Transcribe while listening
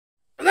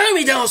Allow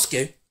me to ask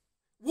you,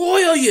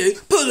 why are you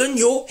pulling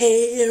your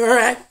hair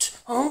out?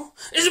 Huh?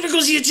 Is it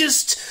because you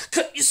just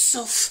cut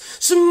yourself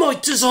some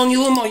mitres on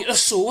your mitre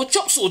saw, a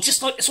chop saw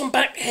just like this one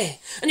back here,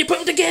 and you put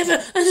them together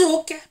and it's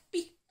all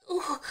gappy?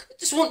 Oh, it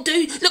just won't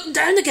do. Looking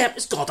down the gap,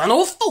 it's goddamn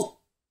awful.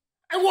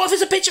 And what if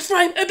it's a picture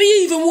frame? It'd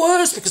be even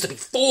worse because there'd be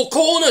 4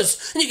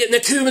 corners and you're getting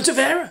a cumulative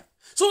error.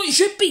 So what you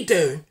should be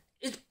doing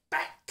is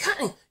back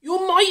cutting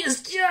your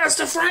mitres just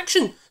a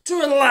fraction to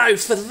allow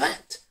for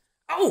that.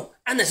 Oh,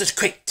 and there's a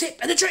quick tip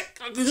and a trick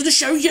I'm going to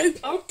show you.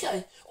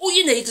 Okay. All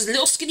you need is a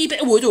little skinny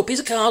bit of wood or a piece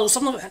of card or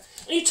something like that,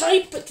 and you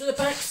tape it to the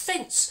back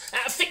fence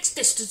at a fixed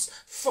distance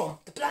from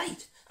the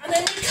blade. And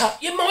then you cut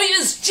your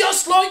mitres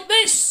just like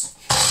this.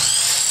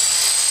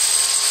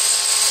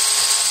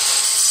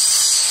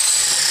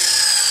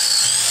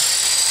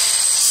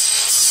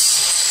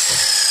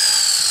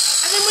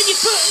 And then when you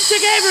put them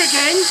together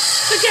again,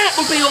 the gap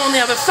will be on the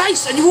other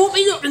face and you won't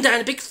be looking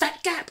down a big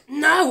fat gap.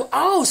 No.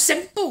 Oh,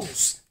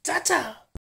 simples. Ta-ta.